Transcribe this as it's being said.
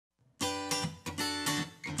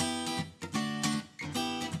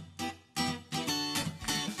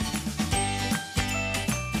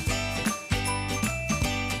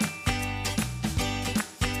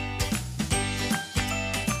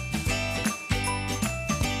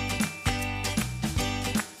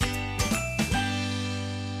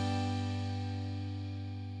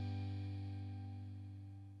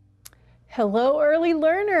Hello, early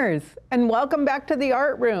learners, and welcome back to the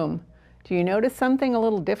art room. Do you notice something a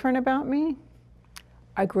little different about me?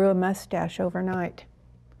 I grew a mustache overnight.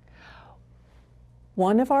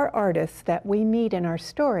 One of our artists that we meet in our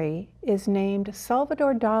story is named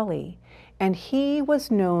Salvador Dali, and he was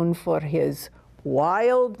known for his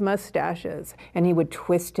wild mustaches, and he would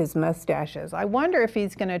twist his mustaches. I wonder if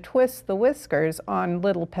he's going to twist the whiskers on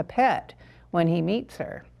little Pipette when he meets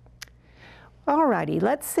her. Alrighty,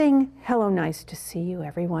 let's sing Hello, Nice to See You,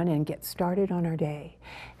 everyone, and get started on our day.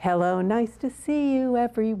 Hello, nice to see you,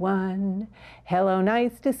 everyone. Hello,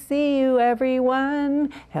 nice to see you,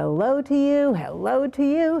 everyone. Hello to you, hello to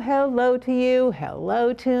you, hello to you,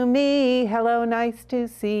 hello to me. Hello, nice to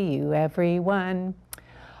see you, everyone.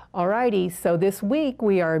 Alrighty, so this week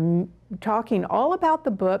we are talking all about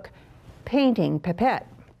the book Painting Pipette.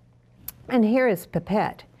 And here is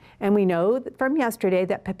Pipette. And we know from yesterday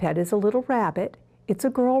that Pipette is a little rabbit. It's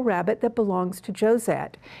a girl rabbit that belongs to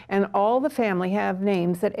Josette. And all the family have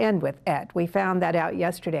names that end with "et." We found that out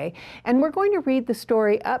yesterday. And we're going to read the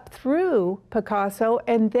story up through Picasso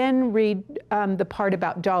and then read the part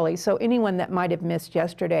about Dali. So anyone that might have missed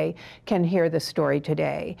yesterday can hear the story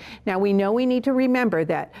today. Now we know we need to remember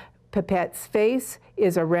that Pipette's face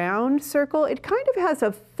is a round circle. It kind of has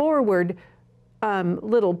a forward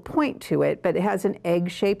little point to it, but it has an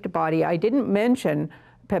egg-shaped body. I didn't mention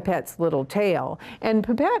Pipette's little tail. And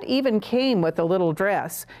Pipette even came with a little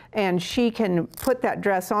dress, and she can put that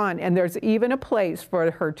dress on, and there's even a place for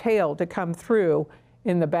her tail to come through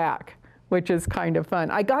in the back, which is kind of fun.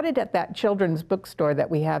 I got it at that children's bookstore that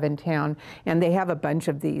we have in town, and they have a bunch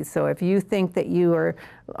of these. So if you think that you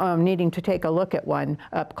are needing to take a look at one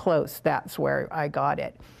up close, that's where I got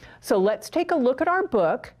it. So let's take a look at our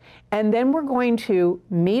book, and then we're going to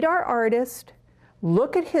meet our artist,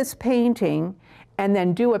 look at his painting, and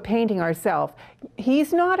then do a painting ourselves.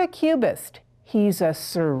 He's not a cubist, he's a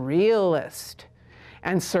surrealist.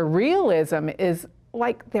 And surrealism is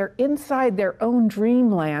like they're inside their own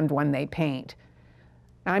dreamland when they paint.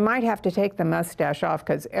 I might have to take the mustache off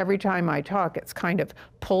because every time I talk it's kind of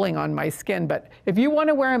pulling on my skin, but if you want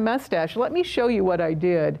to wear a mustache, let me show you what I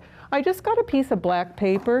did. I just got a piece of black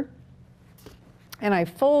paper and I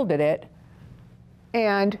folded it,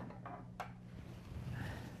 and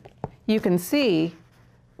you can see,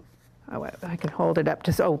 I can hold it up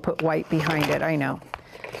to, put white behind it, I know.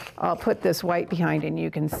 I'll put this white behind and you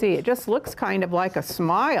can see it just looks kind of like a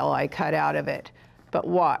smile I cut out of it. But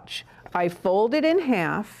watch, I fold it in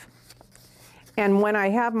half, and when I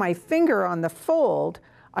have my finger on the fold,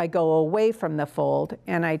 I go away from the fold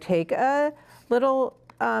and I take a little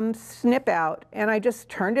snip out, and I just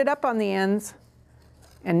turned it up on the ends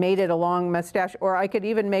and made it a long mustache, or I could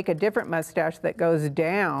even make a different mustache that goes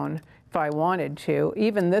down if I wanted to.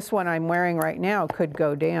 Even this one I'm wearing right now could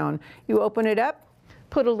go down. You open it up,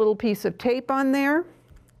 put a little piece of tape on there,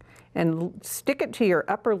 and stick it to your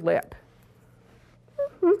upper lip.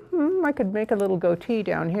 I could make a little goatee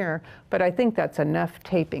down here, but I think that's enough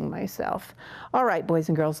taping myself. All right, boys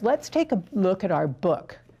and girls, let's take a look at our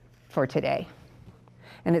book for today.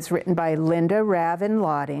 And it's written by Linda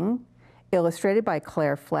Ravin-Lotting, illustrated by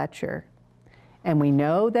Claire Fletcher. And we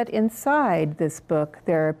know that inside this book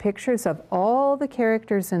there are pictures of all the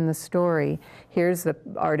characters in the story. Here's the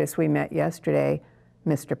artist we met yesterday,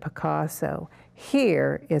 Mr. Picasso.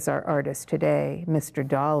 Here is our artist today, Mr.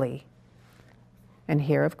 Dali. And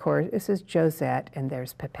here, of course, this is Josette, and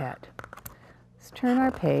there's Pipette. Let's turn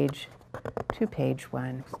our page to page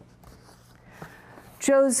 1.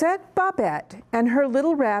 Josette Babette and her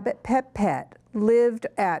little rabbit Pipette lived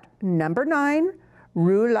at number 9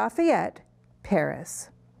 Rue Lafayette, Paris.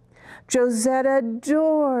 Josette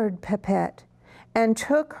adored Pipette and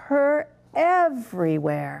took her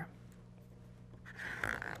everywhere.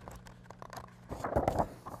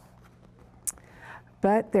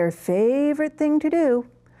 But their favorite thing to do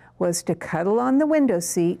was to cuddle on the window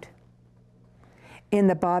seat in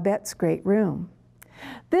the Babette's great room.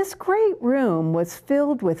 This great room was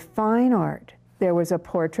filled with fine art. There was a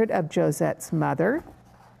portrait of Josette's mother.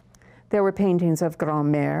 There were paintings of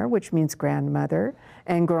grand-mère, which means grandmother,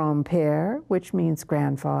 and grand-père, which means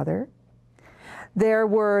grandfather. There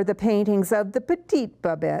were the paintings of the petite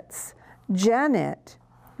Babettes, Jeannette,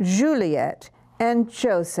 Juliette, and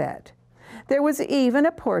Josette. There was even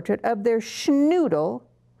a portrait of their schnoodle,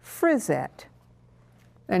 Frisette.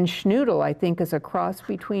 And schnoodle, I think, is a cross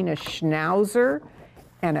between a schnauzer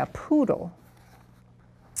and a poodle.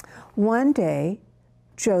 One day,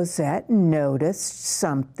 Josette noticed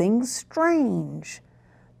something strange.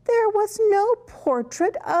 There was no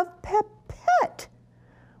portrait of Pipette.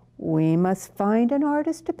 "We must find an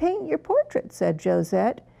artist to paint your portrait," said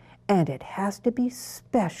Josette, and it has to be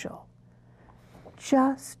special,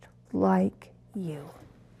 just like you.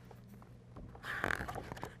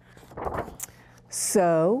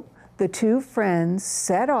 So the two friends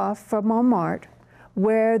set off for Montmartre,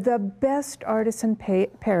 where the best artists in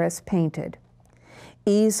Paris painted.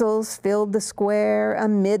 Easels filled the square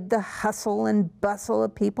amid the hustle and bustle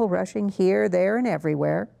of people rushing here, there, and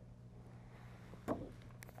everywhere.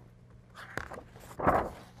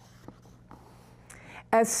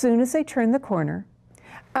 As soon as they turned the corner,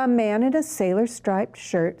 a man in a sailor-striped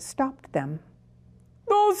shirt stopped them.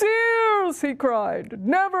 "Those ears!" he cried.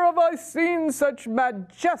 "Never have I seen such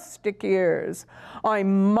majestic ears. I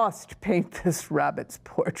must paint this rabbit's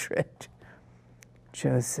portrait."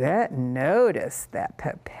 Josette noticed that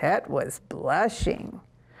Pipette was blushing.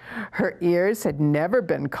 Her ears had never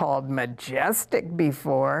been called majestic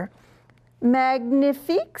before.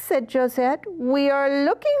 "Magnifique," said Josette. "We are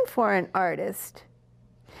looking for an artist."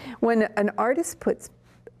 When an artist puts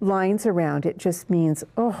lines around, it just means,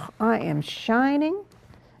 oh, I am shining.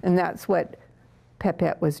 And that's what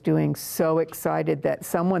Pipette was doing, so excited that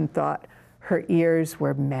someone thought her ears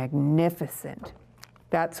were magnificent.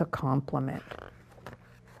 That's a compliment.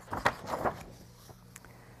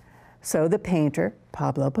 So the painter,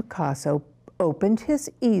 Pablo Picasso, opened his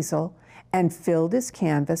easel and filled his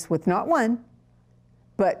canvas with not one,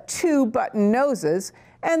 but 2 button noses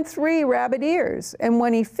and 3 rabbit ears. And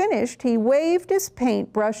when he finished, he waved his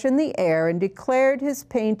paintbrush in the air and declared his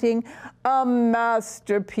painting a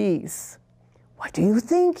masterpiece. "What do you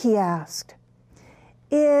think?" he asked.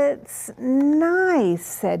 "It's nice,"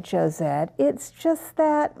 said Josette. "It's just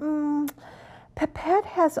that Pipette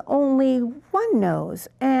has only 1 nose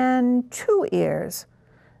and 2 ears."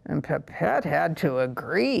 And Pipette had to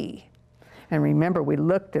agree. And remember, we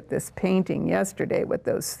looked at this painting yesterday with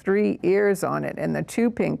those 3 ears on it and the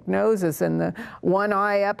 2 pink noses and the 1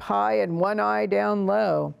 eye up high and 1 eye down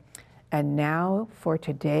low. And now for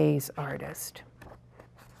today's artist.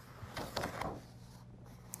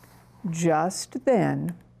 Just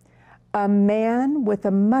then, a man with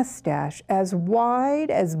a mustache as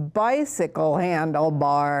wide as bicycle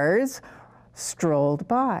handlebars strolled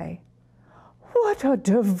by. "What a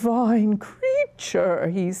divine creature,"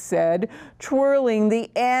 he said, twirling the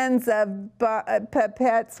ends of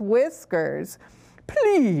Pipette's whiskers.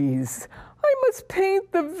 "Please, I must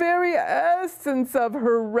paint the very essence of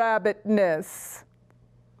her rabbitness."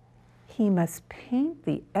 He must paint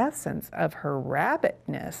the essence of her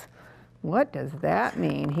rabbitness. What does that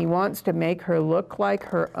mean? He wants to make her look like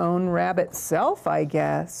her own rabbit self, I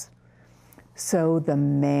guess. So the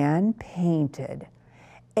man painted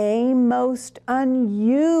a most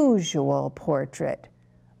unusual portrait.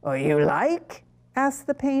 "Oh, you like?" asked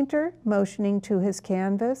the painter, motioning to his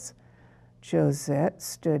canvas. Josette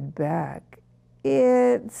stood back.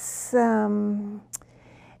 "It's,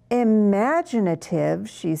 imaginative,"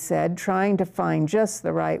 she said, trying to find just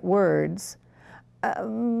the right words.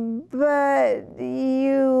 "But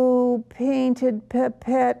you painted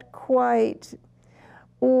Pipette quite,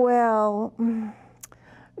 well,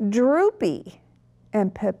 droopy."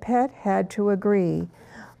 And Pipette had to agree.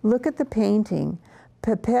 Look at the painting.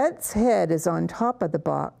 Pipette's head is on top of the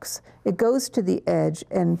box. It goes to the edge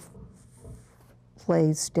and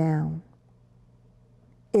plays down.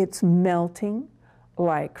 It's melting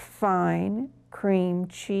like fine cream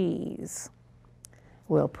cheese.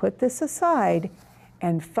 We'll put this aside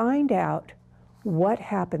and find out what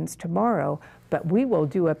happens tomorrow, but we will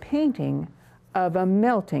do a painting of a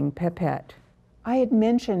melting Pipette. I had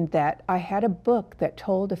mentioned that I had a book that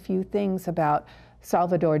told a few things about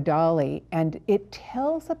Salvador Dali, and it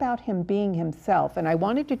tells about him being himself. And I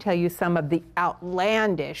wanted to tell you some of the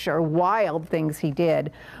outlandish or wild things he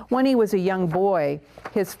did. When he was a young boy,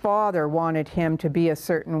 his father wanted him to be a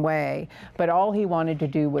certain way, but all he wanted to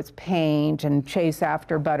do was paint and chase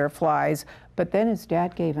after butterflies. But then his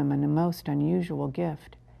dad gave him a most unusual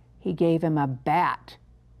gift. He gave him a bat.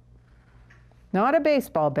 Not a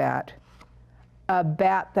baseball bat, a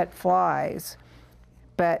bat that flies.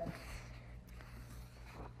 But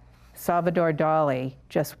Salvador Dali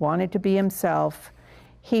just wanted to be himself.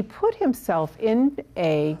 He put himself in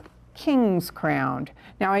a king's crown.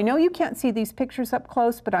 Now, I know you can't see these pictures up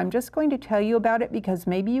close, but I'm just going to tell you about it because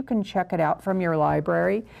maybe you can check it out from your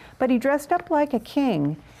library. But he dressed up like a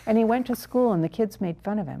king, and he went to school, and the kids made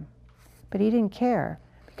fun of him. But he didn't care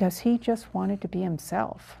because he just wanted to be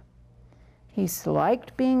himself. He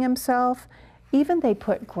liked being himself. Even they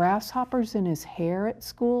put grasshoppers in his hair at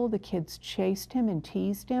school. The kids chased him and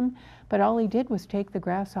teased him, but all he did was take the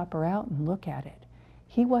grasshopper out and look at it.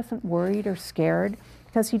 He wasn't worried or scared.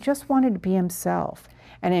 because he just wanted to be himself.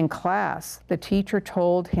 And in class, the teacher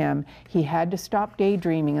told him he had to stop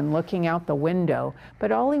daydreaming and looking out the window,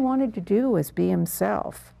 but all he wanted to do was be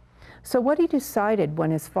himself. So what he decided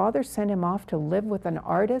when his father sent him off to live with an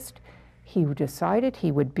artist, he decided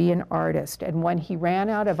he would be an artist. And when he ran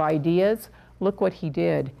out of ideas, look what he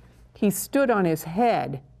did. He stood on his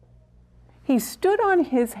head. He stood on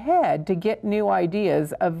his head to get new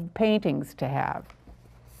ideas of paintings to have.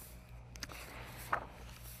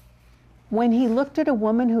 When he looked at a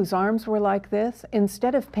woman whose arms were like this,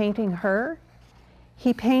 instead of painting her,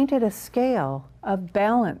 he painted a scale, a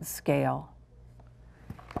balance scale.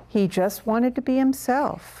 He just wanted to be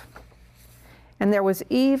himself. And there was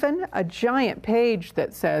even a giant page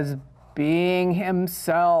that says, being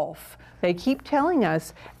himself. They keep telling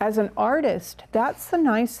us, as an artist, that's the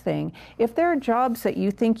nice thing. If there are jobs that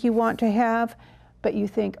you think you want to have, but you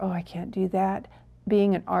think, oh, I can't do that,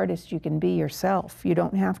 being an artist, you can be yourself. You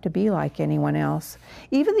don't have to be like anyone else.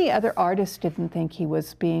 Even the other artists didn't think he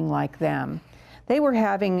was being like them. They were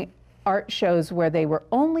having art shows where they were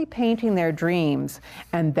only painting their dreams,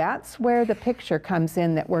 and that's where the picture comes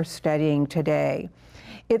in that we're studying today.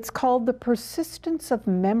 It's called the persistence of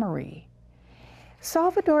memory.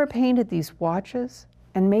 Salvador painted these watches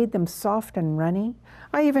and made them soft and runny.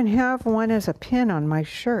 I even have one as a pin on my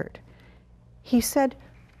shirt. He said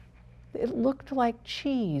it looked like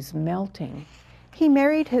cheese melting. He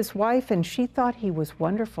married his wife and she thought he was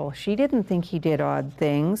wonderful. She didn't think he did odd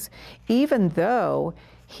things, even though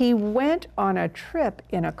he went on a trip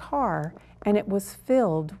in a car and it was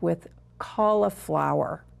filled with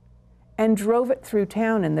cauliflower and drove it through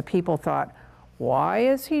town, and the people thought, why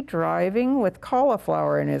is he driving with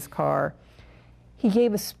cauliflower in his car? He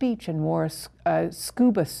gave a speech and wore a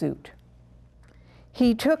scuba suit.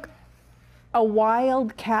 He took a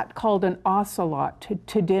wild cat called an ocelot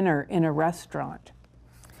to dinner in a restaurant.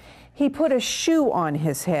 He put a shoe on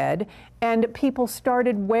his head, and people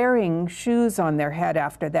started wearing shoes on their head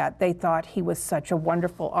after that. They thought he was such a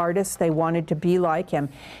wonderful artist. They wanted to be like him.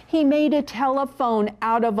 He made a telephone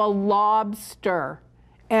out of a lobster,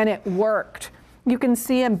 and it worked. You can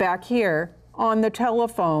see him back here on the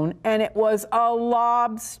telephone, and it was a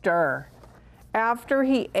lobster. After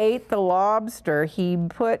he ate the lobster, he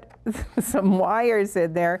put some wires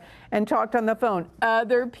in there and talked on the phone.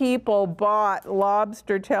 Other people bought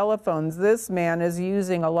lobster telephones. This man is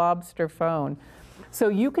using a lobster phone. So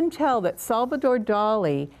you can tell that Salvador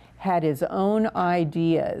Dali had his own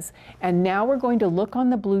ideas. And now we're going to look on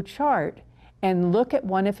the blue chart and look at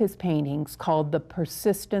one of his paintings called The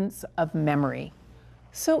Persistence of Memory.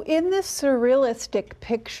 So in this surrealistic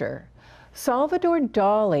picture, Salvador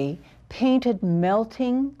Dali painted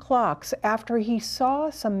melting clocks after he saw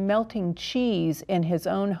some melting cheese in his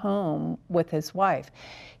own home with his wife.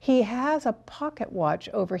 He has a pocket watch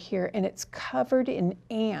over here and it's covered in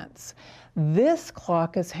ants. This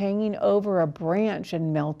clock is hanging over a branch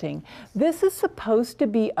and melting. This is supposed to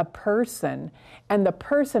be a person, and the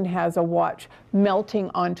person has a watch melting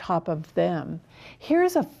on top of them.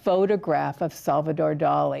 Here's a photograph of Salvador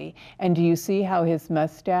Dali, and do you see how his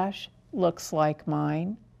mustache looks like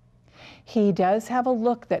mine? He does have a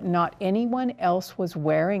look that not anyone else was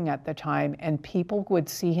wearing at the time, and people would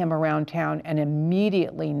see him around town and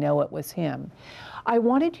immediately know it was him. I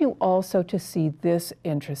wanted you also to see this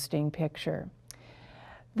interesting picture.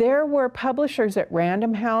 There were publishers at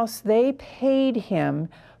Random House. They paid him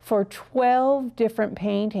for 12 different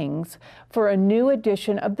paintings for a new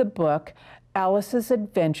edition of the book, Alice's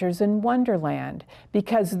Adventures in Wonderland,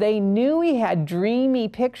 because they knew he had dreamy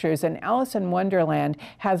pictures, and Alice in Wonderland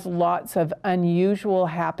has lots of unusual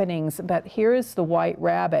happenings. But here's the White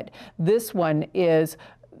Rabbit. This one is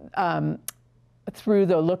through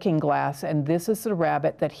the looking glass, and this is the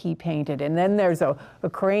rabbit that he painted. And then there's a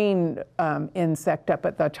crane insect up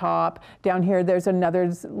at the top. Down here there's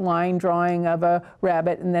another line drawing of a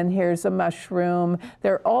rabbit, and then here's a mushroom.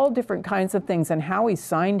 They're all different kinds of things, and how he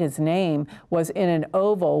signed his name was in an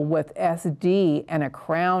oval with SD and a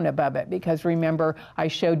crown above it, because remember I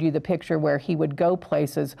showed you the picture where he would go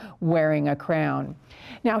places wearing a crown.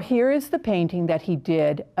 Now here is the painting that he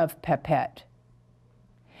did of Pepette.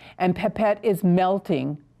 And Pepette is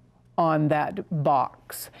melting on that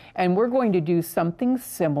box. And we're going to do something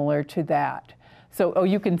similar to that. So, oh,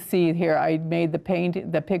 you can see here, I made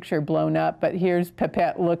the picture blown up, but here's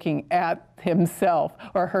Pepette looking at himself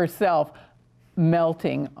or herself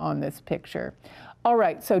melting on this picture. All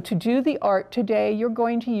right, so to do the art today, you're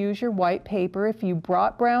going to use your white paper. If you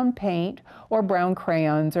brought brown paint or brown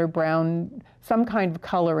crayons or brown, some kind of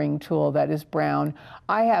coloring tool that is brown.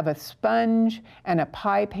 I have a sponge and a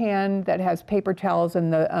pie pan that has paper towels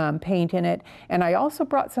and the paint in it. And I also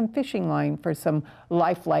brought some fishing line for some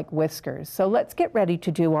lifelike whiskers. So let's get ready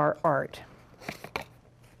to do our art.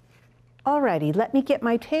 Alrighty, let me get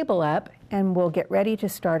my table up and we'll get ready to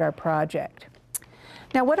start our project.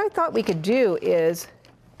 Now what I thought we could do is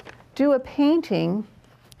do a painting.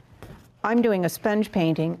 I'm doing a sponge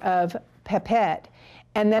painting of Pipette,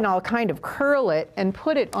 and then I'll kind of curl it and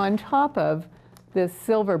put it on top of this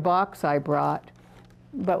silver box I brought,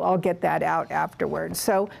 but I'll get that out afterwards.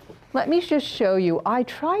 So let me just show you. I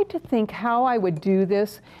tried to think how I would do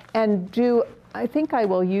this and I think I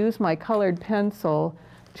will use my colored pencil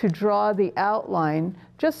to draw the outline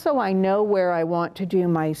just so I know where I want to do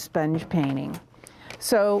my sponge painting.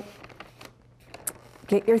 So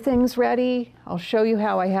get your things ready. I'll show you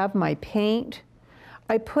how I have my paint.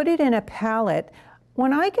 I put it in a palette.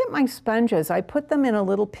 When I get my sponges, I put them in a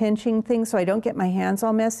little pinching thing so I don't get my hands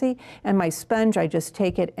all messy. And my sponge, I just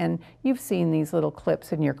take it, and you've seen these little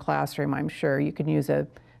clips in your classroom, I'm sure. You can use a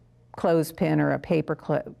clothespin or a paper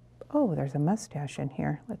clip. Oh, there's a mustache in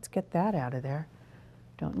here. Let's get that out of there.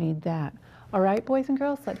 Don't need that. All right, boys and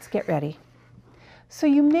girls, let's get ready. So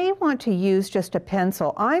you may want to use just a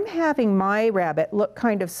pencil. I'm having my rabbit look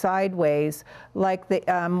kind of sideways like the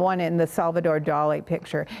one in the Salvador Dali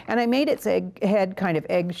picture. And I made its head kind of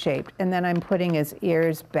egg-shaped, and then I'm putting his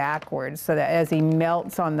ears backwards so that as he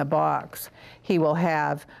melts on the box, he will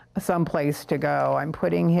have some place to go. I'm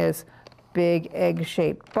putting his big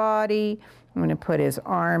egg-shaped body. I'm going to put his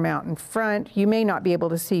arm out in front. You may not be able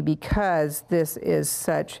to see because this is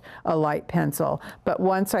such a light pencil, but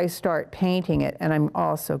once I start painting it, and I'm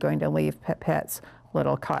also going to leave Pipette's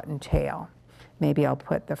little cotton tail. Maybe I'll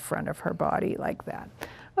put the front of her body like that.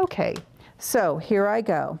 Okay, so here I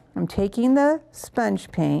go. I'm taking the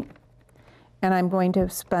sponge paint and I'm going to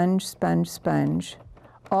sponge, sponge, sponge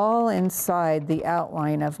all inside the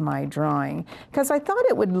outline of my drawing because I thought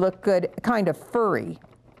it would look good, kind of furry.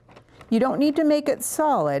 You don't need to make it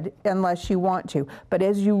solid unless you want to, but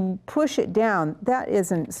as you push it down, that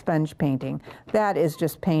isn't sponge painting. That is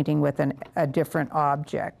just painting with a different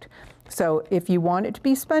object. So if you want it to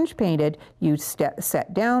be sponge painted, you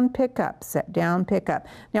set down, pick up, set down, pick up.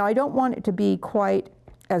 Now I don't want it to be quite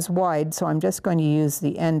as wide, so I'm just going to use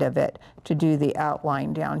the end of it to do the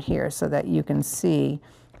outline down here so that you can see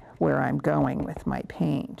where I'm going with my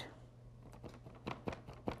paint.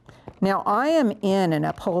 Now I am in an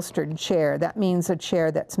upholstered chair. That means a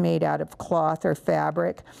chair that's made out of cloth or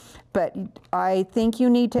fabric, but I think you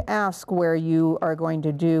need to ask where you are going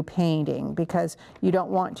to do painting because you don't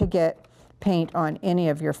want to get paint on any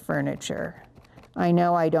of your furniture. I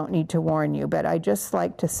know I don't need to warn you, but I just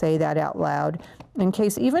like to say that out loud in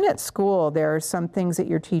case even at school there are some things that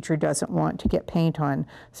your teacher doesn't want to get paint on.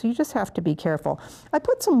 So you just have to be careful. I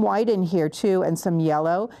put some white in here too and some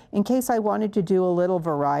yellow in case I wanted to do a little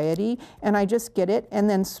variety, and I just get it and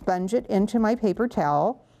then sponge it into my paper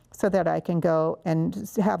towel so that I can go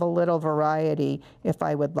and have a little variety if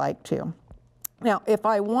I would like to. Now, if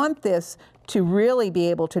I want this to really be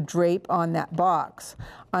able to drape on that box,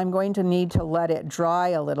 I'm going to need to let it dry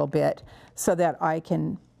a little bit so that I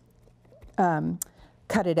can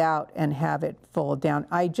cut it out and have it fold down.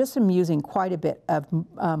 I just am using quite a bit of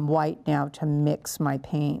white now to mix my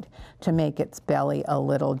paint to make its belly a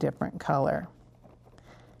little different color.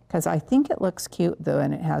 Because I think it looks cute though,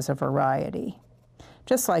 and it has a variety.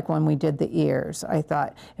 Just like when we did the ears, I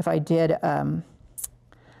thought if I did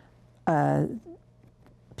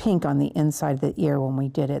pink on the inside of the ear when we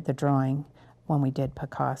did it, the drawing, when we did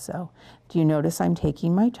Picasso. Do you notice I'm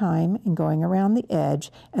taking my time and going around the edge,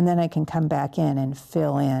 and then I can come back in and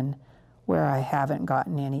fill in where I haven't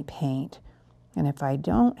gotten any paint. And if I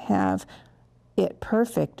don't have it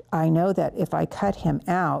perfect, I know that if I cut him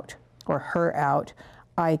out or her out,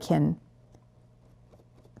 I can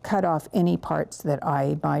cut off any parts that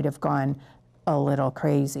I might have gone a little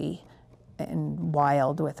crazy and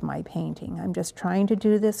wild with my painting. I'm just trying to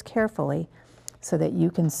do this carefully so that you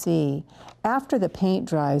can see. After the paint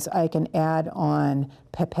dries, I can add on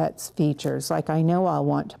Pipette's features. Like I know I'll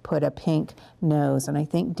want to put a pink nose, and I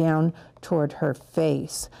think down toward her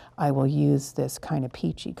face, I will use this kind of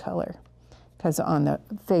peachy color. Because on the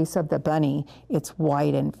face of the bunny, it's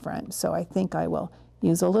white in front. So I think I will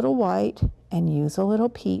use a little white and use a little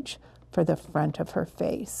peach for the front of her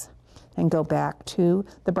face. And go back to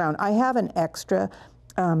the brown. I have an extra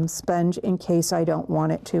sponge in case I don't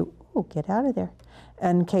want it to, oh, get out of there,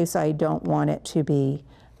 in case I don't want it to be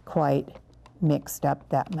quite mixed up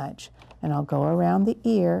that much. And I'll go around the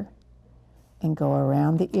ear and go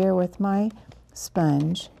around the ear with my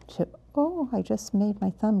sponge to, oh, I just made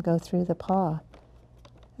my thumb go through the paw.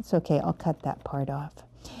 It's okay, I'll cut that part off.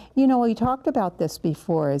 You know, we talked about this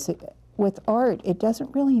before, with art, it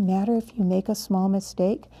doesn't really matter if you make a small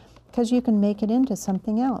mistake, because you can make it into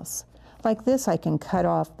something else. Like this, I can cut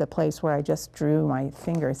off the place where I just drew my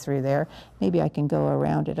finger through there. Maybe I can go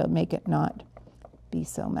around it. It'll make it not be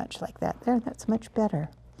so much like that. There, that's much better.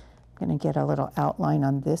 I'm going to get a little outline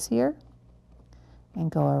on this ear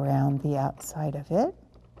and go around the outside of it.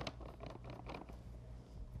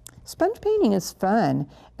 Sponge painting is fun.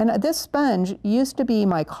 And this sponge used to be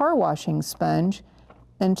my car washing sponge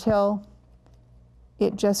until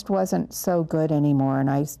it just wasn't so good anymore. And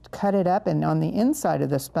I cut it up, and on the inside of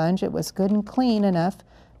the sponge, it was good and clean enough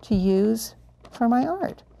to use for my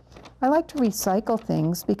art. I like to recycle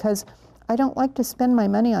things because I don't like to spend my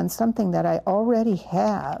money on something that I already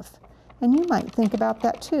have. And you might think about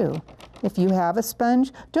that too. If you have a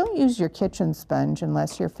sponge, don't use your kitchen sponge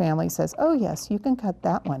unless your family says, oh yes, you can cut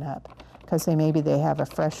that one up, because maybe they have a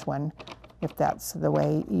fresh one if that's the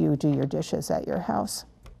way you do your dishes at your house.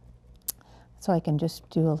 So I can just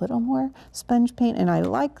do a little more sponge paint, and I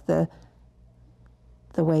like the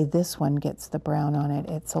way this one gets the brown on it.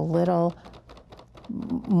 It's a little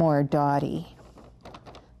more dotty.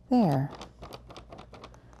 There.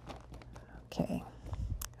 Okay,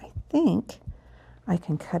 I think I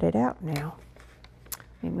can cut it out now.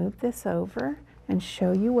 Let me move this over and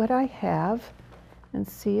show you what I have and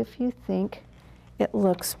see if you think it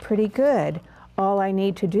looks pretty good. All I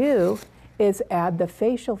need to do is add the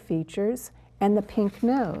facial features and the pink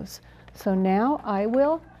nose. So now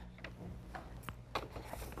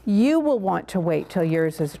you will want to wait till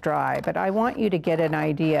yours is dry, but I want you to get an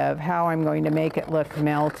idea of how I'm going to make it look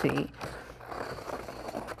melty.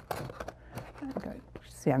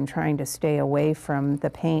 See, I'm trying to stay away from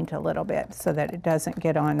the paint a little bit so that it doesn't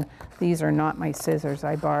get on. These are not my scissors.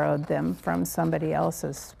 I borrowed them from somebody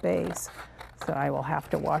else's space. So I will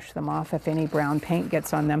have to wash them off if any brown paint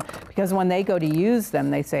gets on them, because when they go to use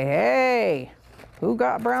them, they say, hey, who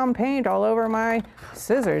got brown paint all over my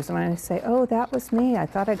scissors? And I say, oh, that was me. I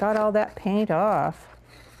thought I got all that paint off.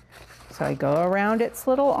 So I go around its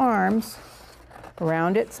little arms,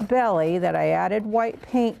 around its belly that I added white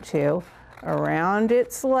paint to, around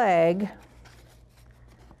its leg,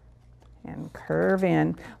 and curve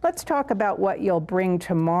in. Let's talk about what you'll bring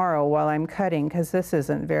tomorrow while I'm cutting, because this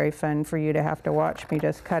isn't very fun for you to have to watch me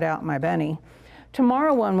just cut out my bunny.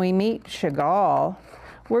 Tomorrow when we meet Chagall,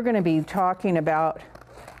 we're going to be talking about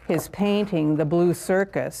his painting, The Blue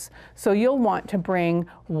Circus. So you'll want to bring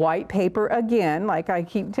white paper again, like I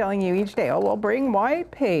keep telling you each day. Oh, well, bring white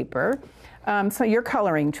paper. So your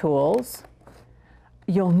coloring tools.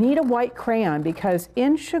 You'll need a white crayon, because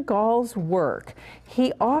in Chagall's work,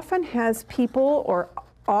 he often has people or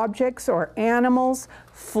objects or animals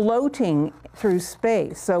floating through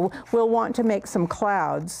space. So we'll want to make some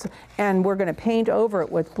clouds, and we're going to paint over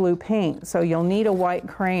it with blue paint. So you'll need a white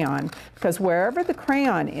crayon, because wherever the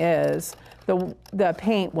crayon is, the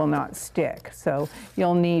paint will not stick. So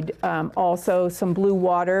you'll need also some blue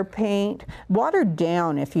water paint, watered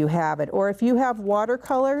down if you have it, or if you have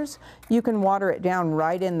watercolors, you can water it down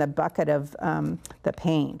right in the bucket of the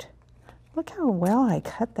paint. Look how well I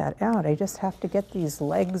cut that out. I just have to get these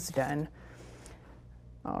legs done.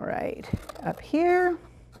 All right, up here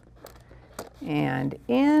and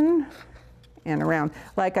in and around.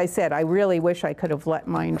 Like I said, I really wish I could have let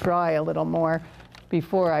mine dry a little more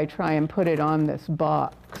before I try and put it on this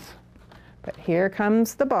box. But here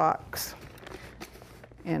comes the box.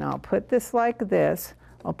 And I'll put this like this.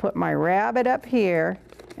 I'll put my rabbit up here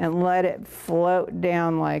and let it float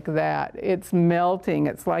down like that. It's melting.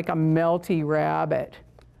 It's like a melty rabbit.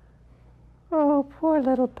 Oh, poor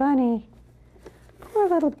little bunny. Poor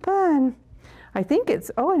little bun. I think it's,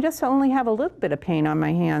 oh, I just only have a little bit of paint on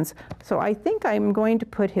my hands. So I think I'm going to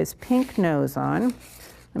put his pink nose on.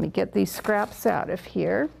 Let me get these scraps out of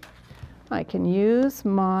here. I can use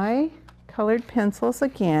my colored pencils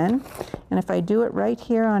again. And if I do it right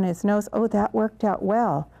here on his nose, oh, that worked out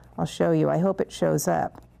well. I'll show you. I hope it shows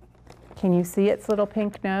up. Can you see its little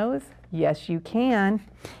pink nose? Yes, you can.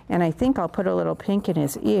 And I think I'll put a little pink in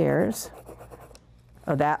his ears.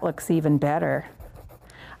 Oh, that looks even better.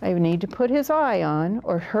 I need to put his eye on,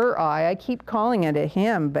 or her eye. I keep calling it a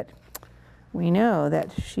him, but we know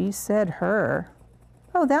that she said her.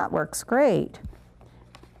 Oh, that works great.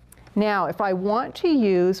 Now, if I want to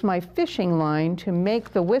use my fishing line to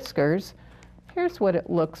make the whiskers, here's what it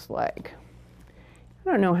looks like. I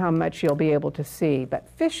don't know how much you'll be able to see, but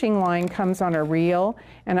fishing line comes on a reel,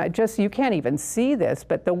 and you can't even see this,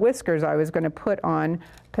 but the whiskers I was going to put on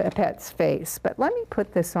Pet's face. But let me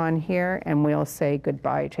put this on here, and we'll say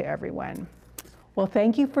goodbye to everyone. Well,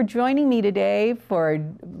 thank you for joining me today for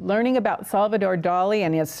learning about Salvador Dali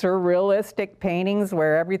and his surrealistic paintings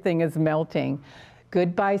where everything is melting.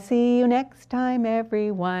 Goodbye, see you next time,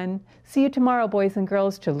 everyone. See you tomorrow, boys and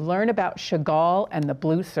girls, to learn about Chagall and the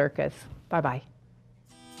Blue Circus. Bye-bye.